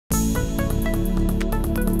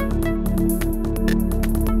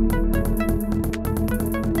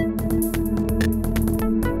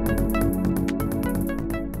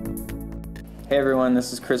everyone,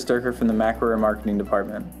 this is Chris Durker from the MacroRare Marketing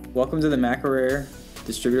Department. Welcome to the MacroRare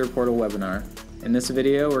Distributor Portal webinar. In this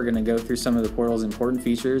video, we're going to go through some of the portal's important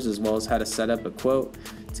features as well as how to set up a quote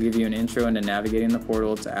to give you an intro into navigating the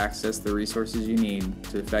portal to access the resources you need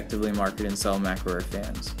to effectively market and sell MacroRare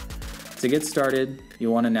fans. To get started,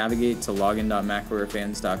 you'll want to navigate to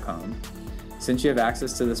login.macrorarefans.com. Since you have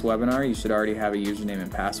access to this webinar, you should already have a username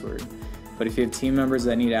and password. But if you have team members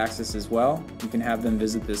that need access as well, you can have them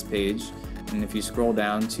visit this page, and if you scroll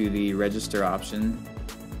down to the register option,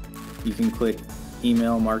 you can click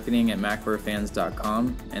email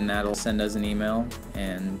marketing@macrorarefans.com, and that'll send us an email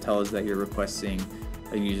and tell us that you're requesting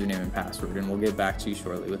a username and password, and we'll get back to you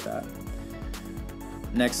shortly with that.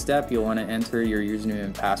 Next step, you'll want to enter your username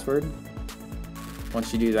and password.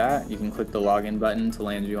 Once you do that, you can click the login button to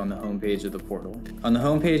land you on the home page of the portal. On the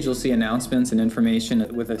home page, you'll see announcements and information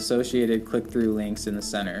with associated click-through links in the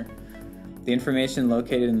center. The information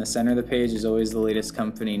located in the center of the page is always the latest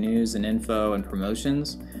company news and info and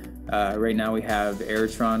promotions. Right now we have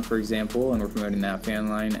Airtron, for example, and we're promoting that fan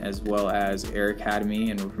line, as well as Air Academy,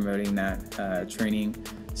 and we're promoting that training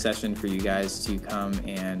session for you guys to come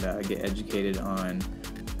and get educated on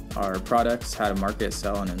our products, how to market,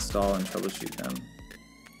 sell, and install and troubleshoot them.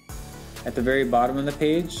 At the very bottom of the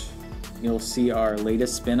page, you'll see our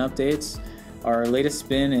latest spin updates. Our latest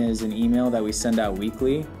spin is an email that we send out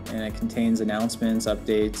weekly, and it contains announcements,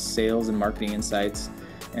 updates, sales, and marketing insights,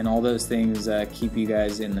 and all those things keep you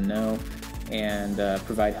guys in the know and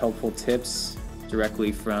provide helpful tips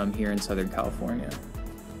directly from here in Southern California.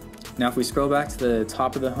 Now, if we scroll back to the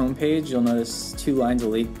top of the home page, you'll notice two lines of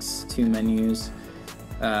links, two menus.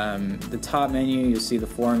 The top menu, you'll see the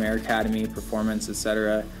forum, Air Academy, performance,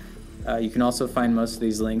 etc. You can also find most of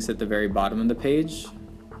these links at the very bottom of the page.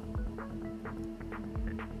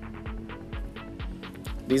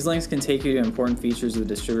 These links can take you to important features of the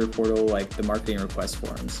distributor portal, like the marketing request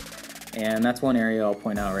forms. And that's one area I'll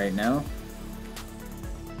point out right now.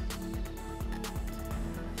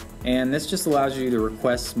 And this just allows you to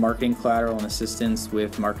request marketing collateral and assistance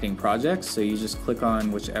with marketing projects. So you just click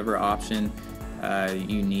on whichever option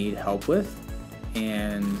you need help with.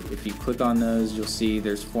 And if you click on those, you'll see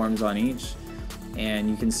there's forms on each, and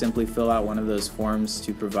you can simply fill out one of those forms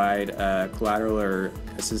to provide collateral or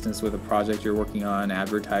assistance with a project you're working on,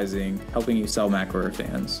 advertising, helping you sell MacroRare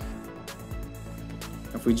fans.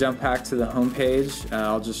 If we jump back to the home page,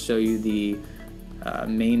 I'll just show you the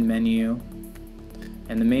main menu.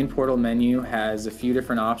 And the main portal menu has a few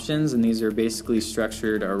different options, and these are basically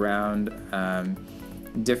structured around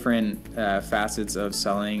different facets of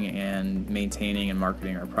selling and maintaining and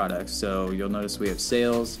marketing our products. So you'll notice we have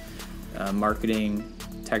sales, marketing,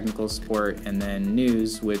 technical support, and then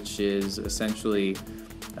news, which is essentially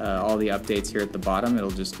all the updates here at the bottom.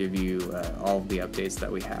 It'll just give you all of the updates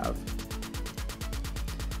that we have.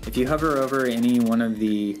 If you hover over any one of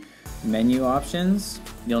the menu options,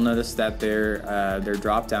 you'll notice that they're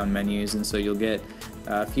drop-down menus, and so you'll get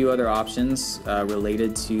a few other options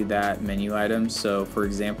related to that menu item. So for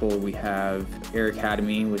example, we have Air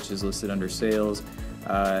Academy, which is listed under sales,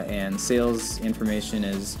 and sales information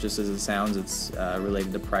is just as it sounds. It's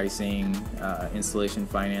related to pricing, installation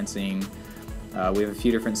financing. We have a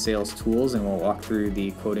few different sales tools, and we'll walk through the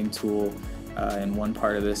quoting tool in one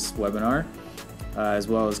part of this webinar, as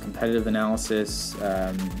well as competitive analysis,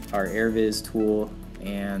 our AirViz tool,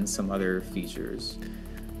 and some other features.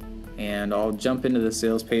 And I'll jump into the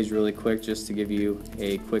sales page really quick just to give you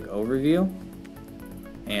a quick overview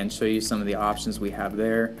and show you some of the options we have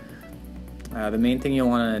there. The main thing you'll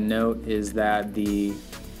want to note is that the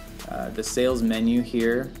sales menu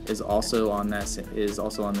here is also on this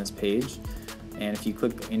page, and if you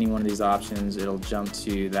click any one of these options, it'll jump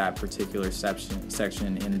to that particular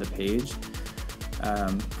section in the page.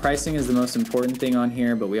 Pricing is the most important thing on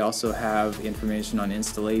here, but we also have information on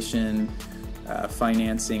installation,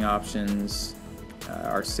 financing options,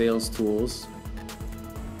 our sales tools,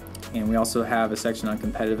 and we also have a section on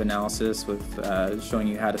competitive analysis with showing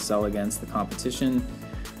you how to sell against the competition,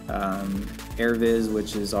 AirViz,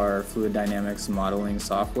 which is our fluid dynamics modeling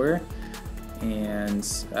software,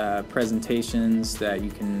 and presentations that you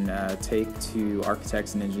can take to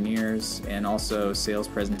architects and engineers, and also sales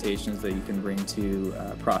presentations that you can bring to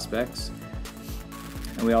prospects.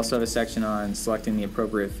 And we also have a section on selecting the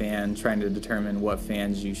appropriate fan, trying to determine what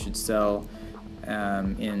fans you should sell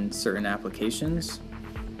in certain applications.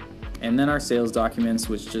 And then our sales documents,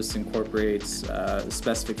 which just incorporates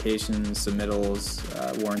specifications, submittals,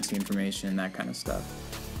 warranty information, that kind of stuff.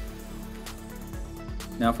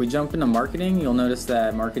 Now if we jump into marketing, you'll notice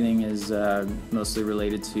that marketing is mostly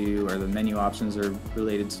related to, or the menu options are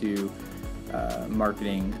related to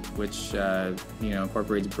marketing, which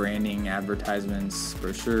incorporates branding, advertisements,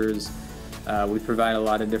 brochures. We provide a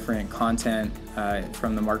lot of different content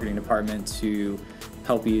from the marketing department to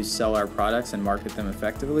help you sell our products and market them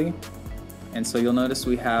effectively. And so you'll notice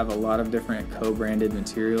we have a lot of different co-branded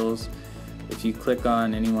materials. If you click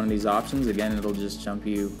on any one of these options, again, it'll just jump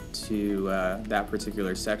you to that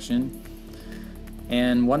particular section.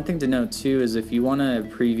 And one thing to note too is if you want to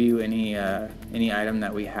preview any item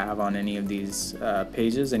that we have on any of these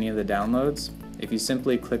pages, any of the downloads, if you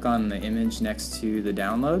simply click on the image next to the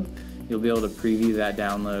download, you'll be able to preview that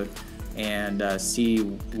download and see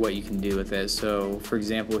what you can do with it. So for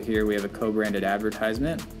example, here we have a co-branded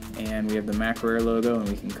advertisement, and we have the Macware logo, and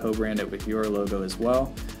we can co-brand it with your logo as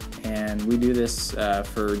well. And we do this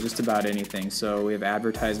for just about anything. So we have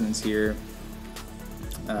advertisements here,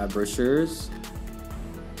 brochures,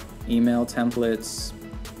 email templates,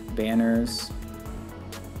 banners,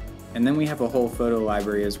 and then we have a whole photo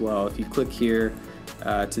library as well. If you click here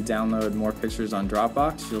to download more pictures on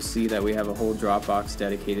Dropbox, you'll see that we have a whole Dropbox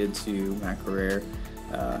dedicated to Macware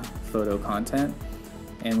photo content.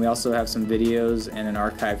 And we also have some videos and an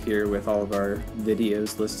archive here with all of our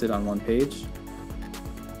videos listed on one page.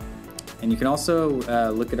 And you can also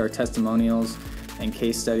look at our testimonials and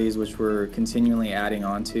case studies, which we're continually adding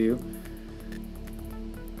on to,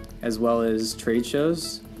 as well as trade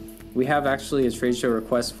shows. We have actually a trade show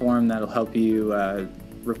request form that'll help you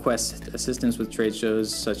request assistance with trade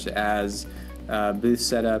shows, such as booth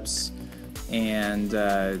setups and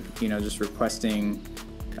just requesting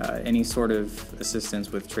any sort of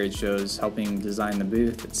assistance with trade shows, helping design the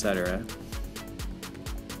booth, etc.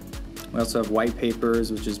 We also have white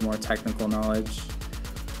papers, which is more technical knowledge.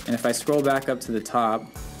 And if I scroll back up to the top,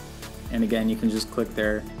 and again, you can just click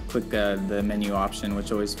there, click the menu option,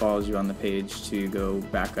 which always follows you on the page to go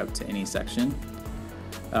back up to any section.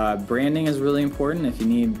 Branding is really important. If you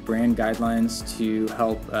need brand guidelines to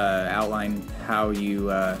help outline how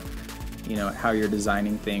how you're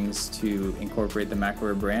designing things to incorporate the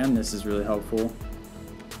Macware brand, this is really helpful.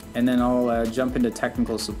 And then I'll jump into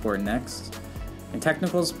technical support next. And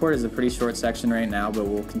technical support is a pretty short section right now, but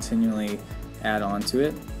we'll continually add on to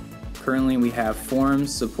it. Currently we have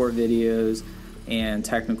forms, support videos, and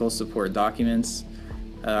technical support documents.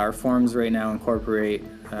 Our forms right now incorporate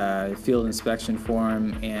field inspection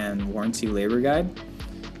form and warranty labor guide.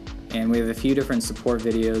 And we have a few different support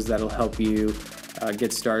videos that'll help you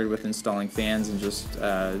get started with installing fans and just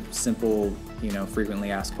simple,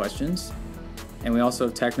 frequently asked questions. And we also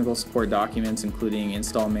have technical support documents, including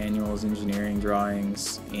install manuals, engineering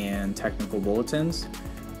drawings, and technical bulletins.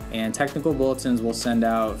 And technical bulletins we'll send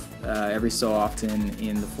out every so often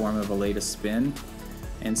in the form of a latest spin.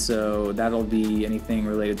 And so that'll be anything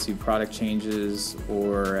related to product changes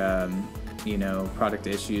or product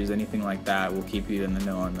issues, anything like that. We'll keep you in the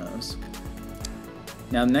know on those.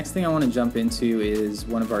 Now the next thing I want to jump into is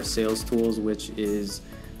one of our sales tools, which is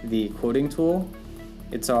the quoting tool.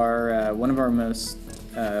 It's our one of our most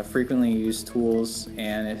frequently used tools,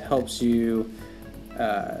 and it helps you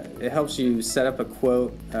set up a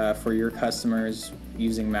quote for your customers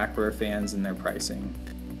using Macware fans and their pricing.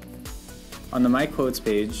 On the My Quotes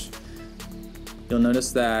page, you'll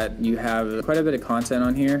notice that you have quite a bit of content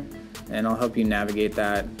on here, and I'll help you navigate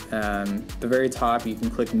that. At the very top, you can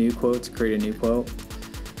click New Quote to create a new quote.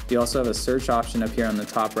 You also have a search option up here on the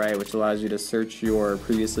top right, which allows you to search your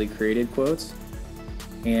previously created quotes.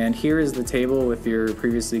 And here is the table with your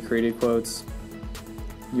previously created quotes.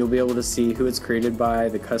 You'll be able to see who it's created by,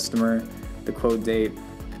 the customer, the quote date,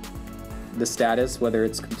 the status, whether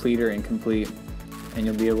it's complete or incomplete, and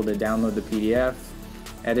you'll be able to download the PDF,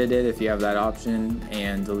 edit it if you have that option,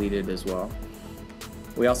 and delete it as well.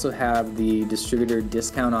 We also have the distributor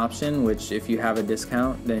discount option, which if you have a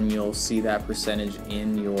discount, then you'll see that percentage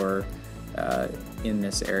in your in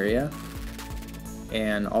this area.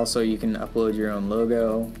 And also you can upload your own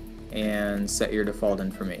logo and set your default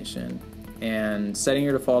information. And setting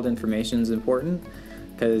your default information is important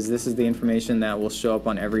because this is the information that will show up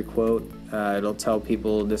on every quote. It'll tell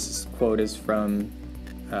people this quote is from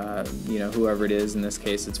whoever it is. In this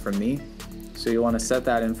case, it's from me. So you want to set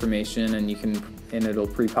that information, and it'll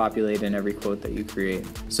pre-populate in every quote that you create.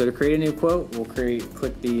 So to create a new quote, we'll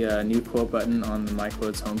click the new quote button on the My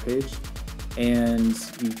Quotes homepage, and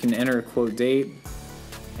you can enter a quote date.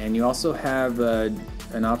 And you also have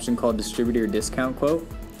an option called Distributor Discount Quote.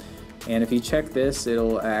 And if you check this,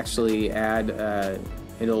 it'll actually add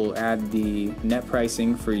the net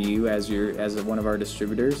pricing for you as one of our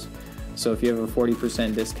distributors. So if you have a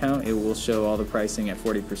 40% discount, it will show all the pricing at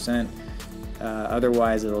 40%.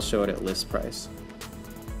 Otherwise, it'll show it at list price.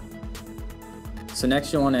 So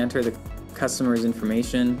next, you'll want to enter the customer's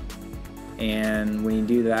information, and when you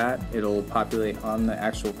do that, it'll populate on the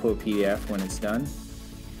actual quote PDF when it's done.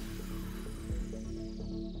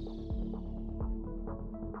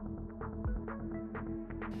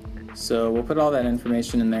 So we'll put all that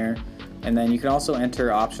information in there, and then you can also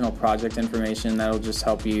enter optional project information. That'll just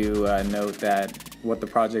help you note that what the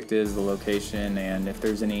project is, the location, and if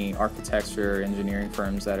there's any architecture or engineering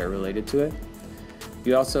firms that are related to it.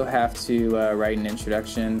 You also have to write an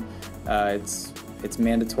introduction. It's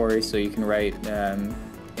mandatory, so you can write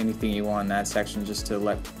anything you want in that section just to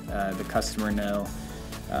let the customer know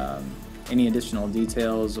any additional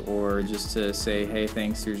details, or just to say, hey,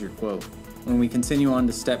 thanks, here's your quote. When we continue on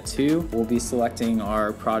to step 2, we'll be selecting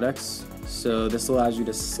our products. So this allows you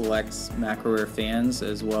to select macro air fans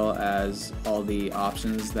as well as all the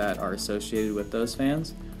options that are associated with those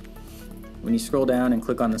fans. When you scroll down and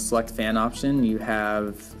click on the select fan option, you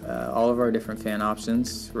have all of our different fan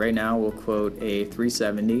options. Right now we'll quote a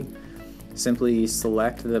 370. Simply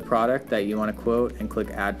select the product that you want to quote and click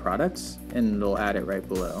add products, and it'll add it right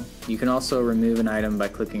below. You can also remove an item by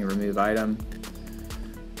clicking remove item.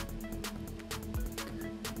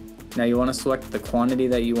 Now you want to select the quantity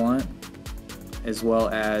that you want, as well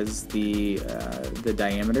as the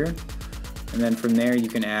diameter, and then from there you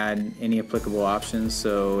can add any applicable options.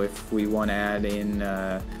 So if we want to add in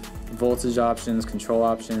voltage options, control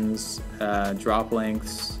options, drop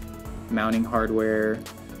lengths, mounting hardware,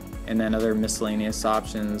 and then other miscellaneous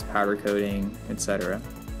options, powder coating, etc.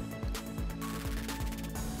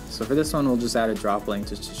 So for this one, we'll just add a drop length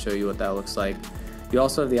just to show you what that looks like. You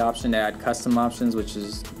also have the option to add custom options, which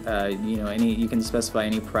is you can specify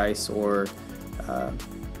any price or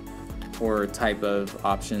type of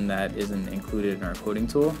option that isn't included in our quoting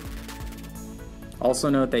tool. Also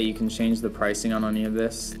note that you can change the pricing on any of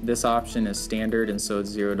this. This option is standard, and so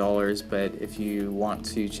it's $0, but if you want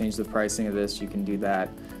to change the pricing of this, you can do that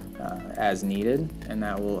as needed, and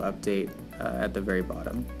that will update at the very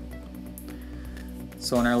bottom.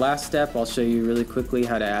 So in our last step, I'll show you really quickly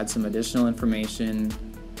how to add some additional information,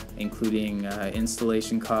 including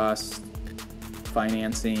installation costs,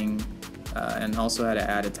 financing, and also how to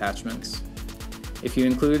add attachments. If you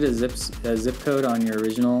included a zip code on your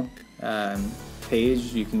original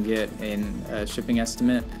page, you can get a shipping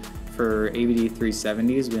estimate. For ABD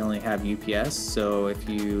 370s, we only have UPS, so if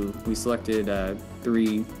we selected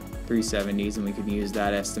 3 370s, and we could use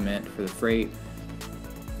that estimate for the freight.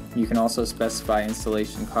 You can also specify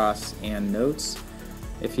installation costs and notes.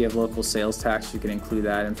 If you have local sales tax, you can include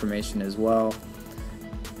that information as well.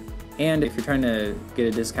 And if you're trying to get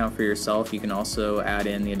a discount for yourself, you can also add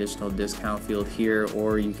in the additional discount field here,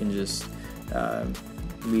 or you can just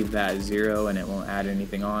leave that 0 and it won't add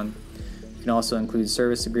anything on. You can also include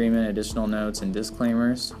service agreement, additional notes, and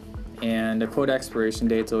disclaimers. And a quote expiration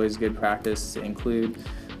date is always good practice to include,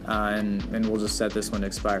 and we'll just set this one to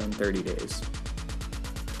expire in 30 days.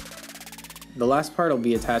 The last part will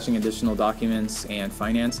be attaching additional documents and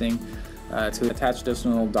financing. To attach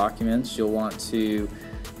additional documents, you'll want to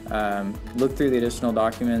look through the additional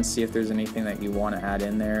documents, see if there's anything that you want to add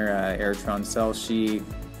in there. Airtron sell sheet,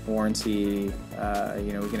 warranty,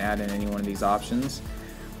 we can add in any one of these options.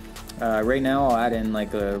 Right now I'll add in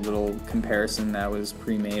like a little comparison that was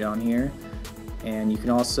pre-made on here. And you can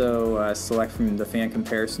also select from the fan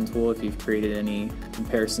comparison tool if you've created any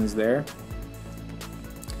comparisons there.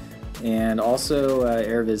 And also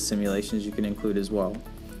AirViz simulations you can include as well.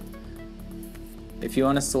 If you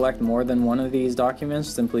want to select more than one of these documents,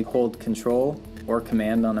 simply hold Control or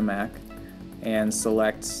Command on a Mac and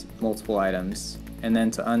select multiple items. And then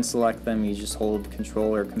to unselect them, you just hold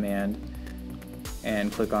Control or Command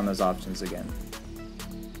and click on those options again.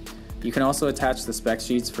 You can also attach the spec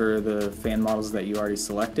sheets for the fan models that you already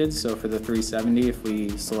selected. So for the 370, if we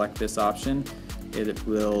select this option, it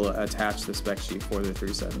will attach the spec sheet for the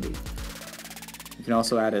 370. You can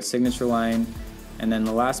also add a signature line, and then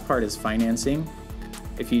the last part is financing.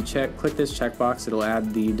 If you click this checkbox, it'll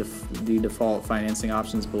add the default financing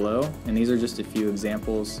options below, and these are just a few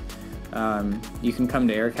examples. You can come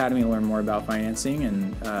to Air Academy and learn more about financing,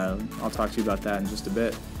 and I'll talk to you about that in just a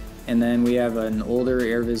bit. And then we have an older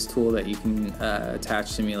AirViz tool that you can attach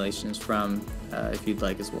simulations from if you'd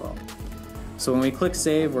like as well. So when we click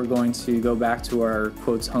save, we're going to go back to our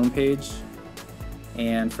quotes homepage,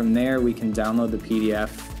 and from there we can download the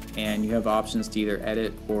PDF, and you have options to either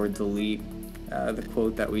edit or delete the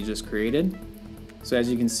quote that we just created. So as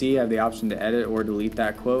you can see, I have the option to edit or delete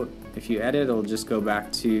that quote. If you edit, it'll just go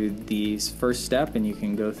back to the first step, and you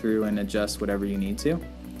can go through and adjust whatever you need to.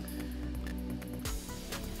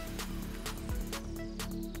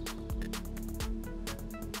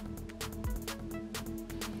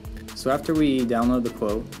 So after we download the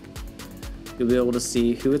quote, you'll be able to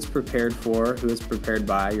see who it's prepared for, who it's prepared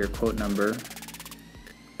by, your quote number,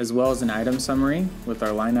 as well as an item summary with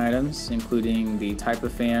our line items, including the type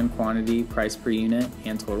of fan, quantity, price per unit,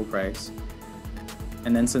 and total price.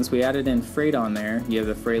 And then since we added in freight on there, you have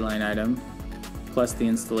the freight line item, plus the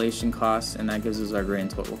installation costs, and that gives us our grand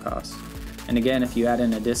total cost. And again, if you add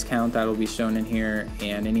in a discount, that will be shown in here,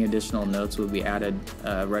 and any additional notes will be added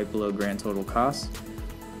right below grand total cost.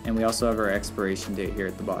 And we also have our expiration date here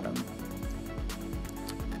at the bottom.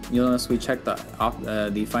 You'll notice we checked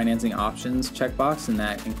the financing options checkbox, and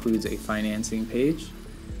that includes a financing page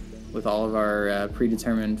with all of our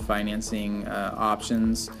predetermined financing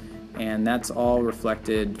options, and that's all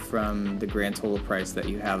reflected from the grand total price that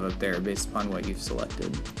you have up there based upon what you've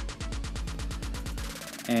selected.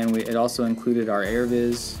 And it also included our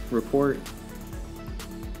AirViz report,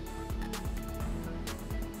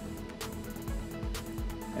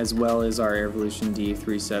 as well as our Airvolution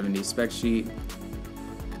D370 spec sheet,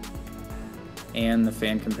 and the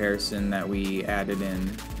fan comparison that we added in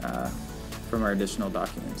from our additional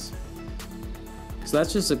documents. So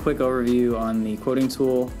that's just a quick overview on the quoting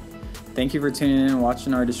tool. Thank you for tuning in and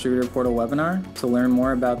watching our Distributor Portal webinar. To learn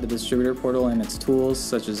more about the Distributor Portal and its tools,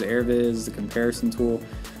 such as AirViz, the comparison tool,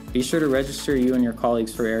 be sure to register you and your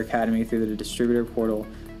colleagues for Air Academy through the Distributor Portal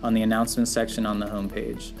on the announcements section on the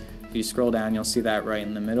homepage. If you scroll down, you'll see that right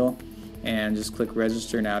in the middle, and just click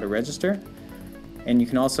register now to register. And you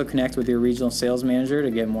can also connect with your regional sales manager to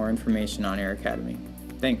get more information on Air Academy.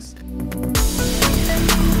 Thanks.